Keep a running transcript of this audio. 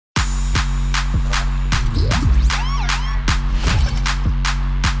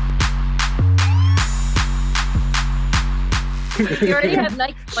You already have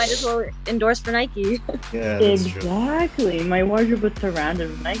Nike, might as well endorse for Nike. Yeah, that's true. Exactly. My wardrobe was surrounded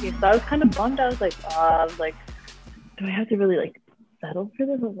with Nike, so I was kind of bummed. I was like, do I have to really like settle for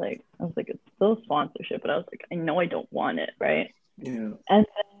this? I was like, it's still a sponsorship, but I was like, I know I don't want it, right? Yeah. And then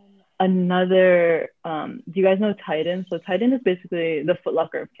another, do you guys know Titan? So Titan is basically the Foot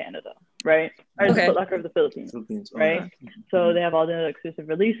Locker of Canada, right? Or the Foot Locker of the Philippines, right? Okay. So they have all the exclusive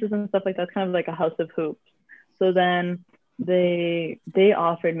releases and stuff like that. It's kind of like a house of hoops. So then they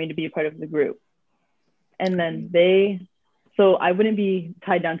offered me to be a part of the group. And then so I wouldn't be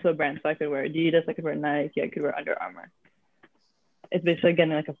tied down to a brand. So I could wear Adidas, I could wear Nike, I could wear Under Armour. It's basically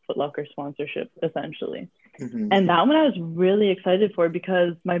getting like a Foot Locker sponsorship, essentially. And that one I was really excited for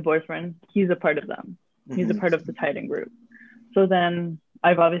because my boyfriend, he's a part of them. He's a part of the Titan group. So then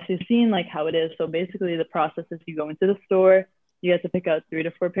I've obviously seen like how it is. So basically the process is you go into the store, you get to pick out 3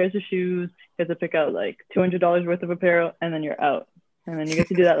 to 4 pairs of shoes, you get to pick out like $200 worth of apparel, and then you're out. And then you get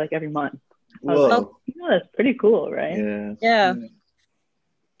to do that like every month. I was like, that's pretty cool, right? Yeah.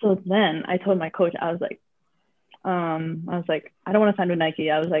 So then I told my coach, I was like, I don't want to sign with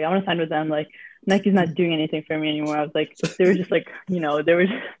Nike. I was like, I want to sign with them. Like, Nike's not doing anything for me anymore. I was like, they were just like, they were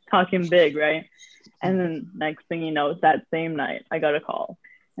just talking big, right? And then next thing you know, that same night, I got a call.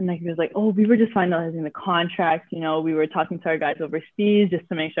 And Nike was like, oh, we were just finalizing the contract. We were talking to our guys overseas just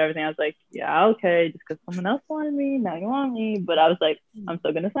to make sure everything. I was like, yeah, okay, just because someone else wanted me, now you want me. But I was like, I'm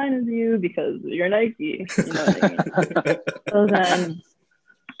still going to sign with you because you're Nike. You know what I mean? So then,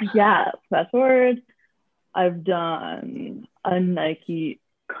 fast forward. I've done a Nike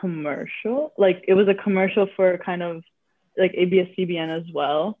commercial. Like it was a commercial for kind of like ABS-CBN as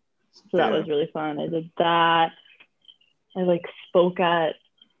well. So that was really fun. I did that. I like spoke at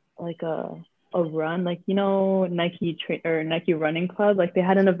like a run, like Nike Nike running club. Like they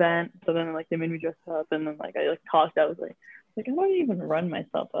had an event. So then like they made me dress up and then like I like talked. I was like I don't even run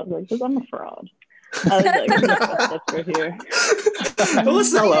myself. I was like, because I'm a fraud. I was like, that's right here. It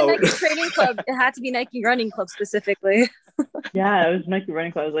was sell out. Nike training club. It had to be Nike running club specifically. Yeah, it was Nike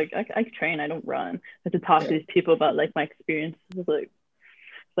running club. I was like, I train, I don't run. I had to talk to these people about like my experience. It was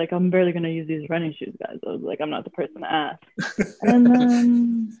like I'm barely gonna use these running shoes, guys. I was like, I'm not the person to ask. And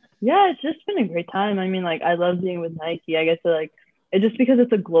then it's just been a great time. I mean, like I love being with Nike. I guess like it's just because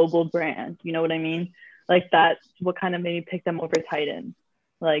it's a global brand. You know what I mean? Like that's what kind of made me pick them over Titan.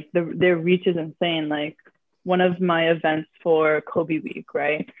 Like their reach is insane. Like one of my events for Kobe Week,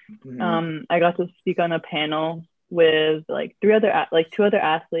 right? I got to speak on a panel with like 2 other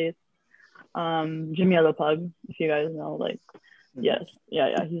athletes. Jimmy Pug, if you guys know, like yes,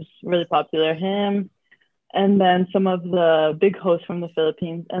 he's really popular. Him, and then some of the big hosts from the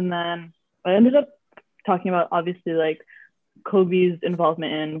Philippines. And then I ended up talking about obviously like Kobe's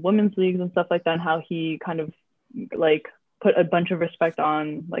involvement in women's leagues and stuff like that, and how he kind of like put a bunch of respect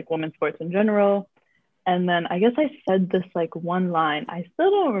on like women's sports in general. And then I guess I said this like one line. I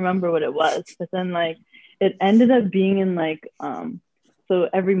still don't remember what it was, but then like it ended up being in like so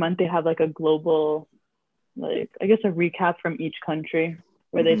every month they have like a global, like I guess a recap from each country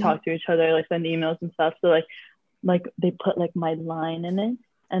where they talk to each other, like send emails and stuff. So like they put like my line in it,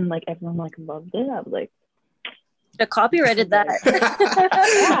 and like everyone like loved it. I was like, I copyrighted that.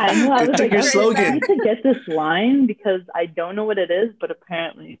 I know. I was like, your slogan. I need to get this line because I don't know what it is, but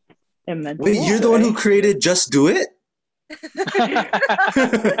apparently it meant. Wait, you're the one who created "Just Do It"?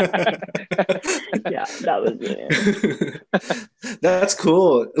 Yeah, that was it. That's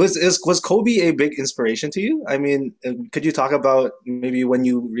cool. Was Kobe a big inspiration to you? I mean, could you talk about maybe when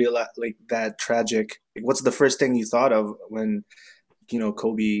you realized like that tragic? What's the first thing you thought of when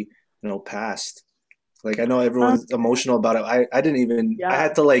Kobe passed? Like I know everyone's emotional about it. I didn't even. I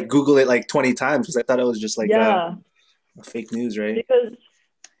had to like Google it like 20 times because I thought it was just like fake news, right? Because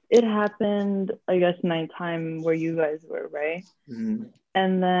it happened, I guess, nighttime where you guys were, right? Mm-hmm.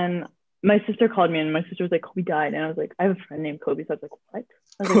 And then my sister called me, and my sister was like, Kobe died. And I was like, I have a friend named Kobe. So I was like, what?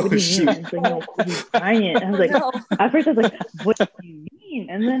 I was like, what do you mean? I was like, no, Kobe's dying. And I was like, at first I was like, what do you mean?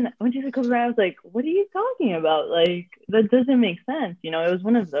 And then when she said Kobe died, I was like, what are you talking about? Like, that doesn't make sense. It was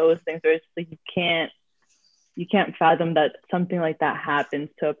one of those things where it's like, you can't fathom that something like that happens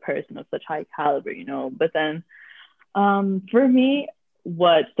to a person of such high caliber, But then for me,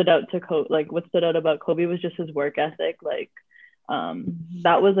 what stood out about Kobe was just his work ethic. Like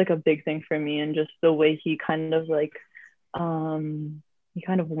that was like a big thing for me, and just the way he kind of like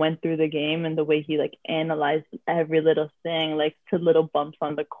went through the game, and the way he like analyzed every little thing, like to little bumps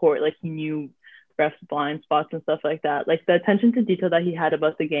on the court. Like he knew refs' blind spots and stuff like that. Like the attention to detail that he had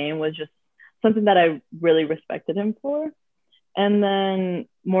about the game was just something that I really respected him for. And then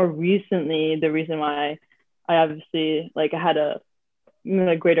more recently, the reason why I obviously like I had a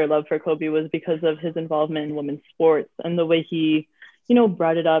greater love for Kobe was because of his involvement in women's sports and the way he,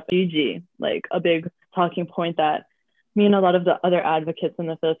 brought it up. Gigi, like a big talking point that me and a lot of the other advocates in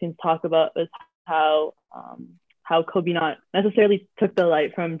the Philippines talk about is how Kobe not necessarily took the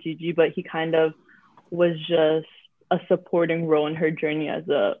light from Gigi, but he kind of was just a supporting role in her journey as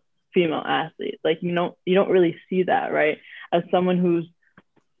a female athlete. Like, you don't really see that, right? As someone who's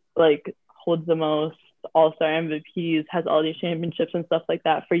like holds the most all-star MVPs, has all these championships and stuff like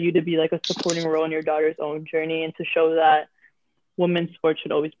that, for you to be like a supporting role in your daughter's own journey and to show that women's sports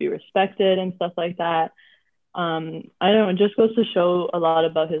should always be respected and stuff like that. I don't know, it just goes to show a lot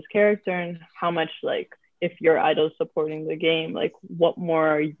about his character and how much, like, if your idol is supporting the game, like, what more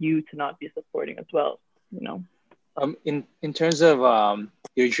are you to not be supporting as well, In terms of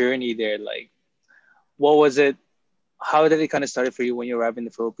your journey there, like, what was it? How did it kind of started for you when you arrived in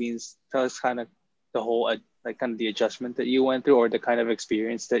the Philippines? Tell us kind of the whole, like, kind of the adjustment that you went through, or the kind of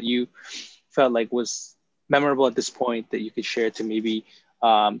experience that you felt like was memorable at this point that you could share to maybe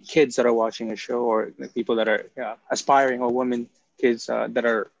kids that are watching a show, or like, people that are aspiring, or kids that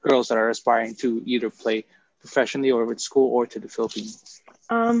are girls that are aspiring to either play professionally or with school or to the Philippines?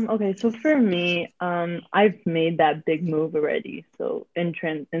 Okay, so for me, I've made that big move already. So in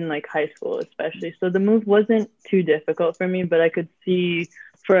like high school, especially. So the move wasn't too difficult for me, but I could see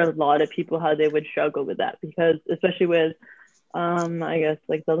for a lot of people how they would struggle with that, because especially with, I guess,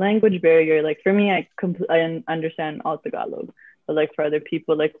 like the language barrier. Like for me, I understand all Tagalog, but like for other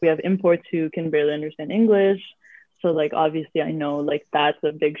people, like we have imports who can barely understand English. So like obviously I know like that's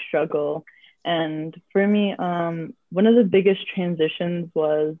a big struggle. And for me, one of the biggest transitions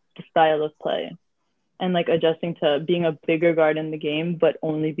was the style of play and like adjusting to being a bigger guard in the game, but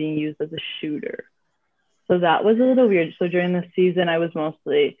only being used as a shooter. So that was a little weird. So during the season, I was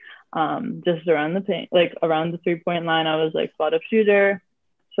mostly just around the paint, like around the 3-point line. I was like spot up shooter.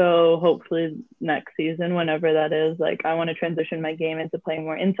 So hopefully next season, whenever that is, like I want to transition my game into playing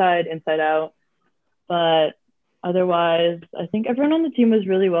more inside out. But otherwise, I think everyone on the team was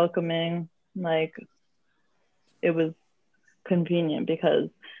really welcoming. Like it was convenient because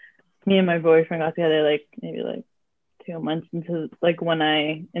me and my boyfriend got together like maybe like 2 months into like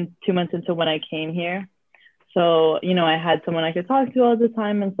 2 months into when I came here. So, I had someone I could talk to all the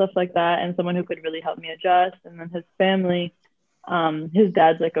time and stuff like that, and someone who could really help me adjust. And then his family, his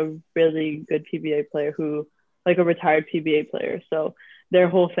dad's like a really good PBA player like a retired PBA player. So their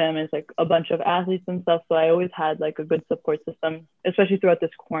whole family is like a bunch of athletes and stuff. So I always had like a good support system, especially throughout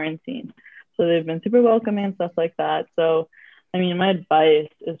this quarantine. So they've been super welcoming and stuff like that. So, I mean, my advice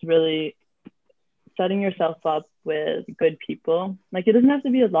is really setting yourself up with good people. Like it doesn't have to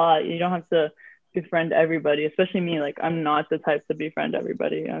be a lot. You don't have to befriend everybody, especially me. Like I'm not the type to befriend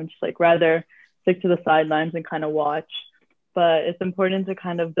everybody. I'm just like rather stick to the sidelines and kind of watch. But it's important to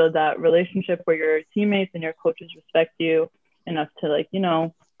kind of build that relationship where your teammates and your coaches respect you enough to like,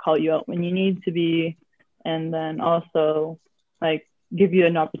 call you out when you need to be, and then also like give you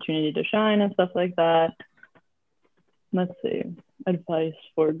an opportunity to shine and stuff like that. Let's see, advice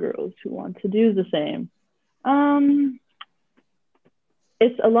for girls who want to do the same. It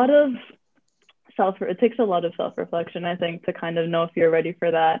takes a lot of self-reflection, I think, to kind of know if you're ready for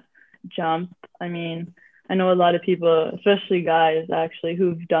that jump. I mean, I know a lot of people, especially guys actually,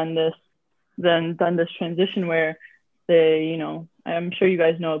 who've done this transition where they, I'm sure you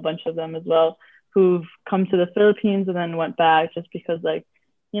guys know a bunch of them as well, who've come to the Philippines and then went back just because like,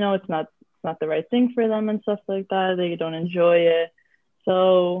 it's not the right thing for them and stuff like that. They don't enjoy it.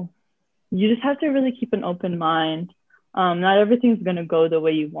 So you just have to really keep an open mind. Not everything's going to go the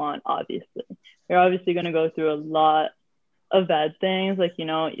way you want, obviously. You're obviously going to go through a lot of bad things, like,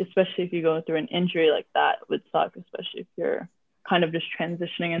 especially if you go through an injury like that would suck, especially if you're kind of just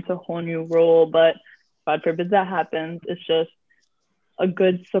transitioning into a whole new role. But God forbid that happens. It's just a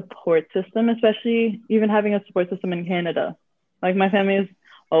good support system, especially even having a support system in Canada. Like my family is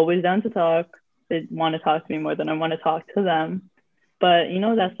always down to talk. They want to talk to me more than I want to talk to them. But,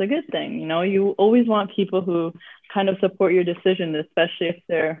 that's a good thing. You always want people who kind of support your decision, especially if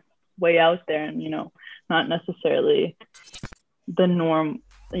they're way out there and, not necessarily the norm.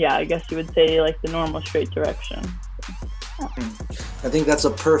 Yeah, I guess you would say like the normal straight direction. Yeah. I think that's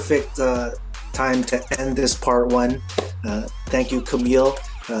a perfect time to end this part one. Thank you, Camille.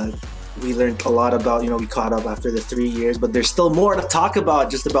 We learned a lot about, we caught up after the 3 years, but there's still more to talk about,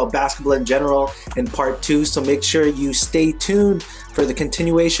 just about basketball in general in part 2. So make sure you stay tuned for the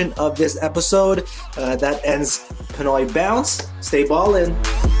continuation of this episode. That ends Pinoy Bounce. Stay ballin'.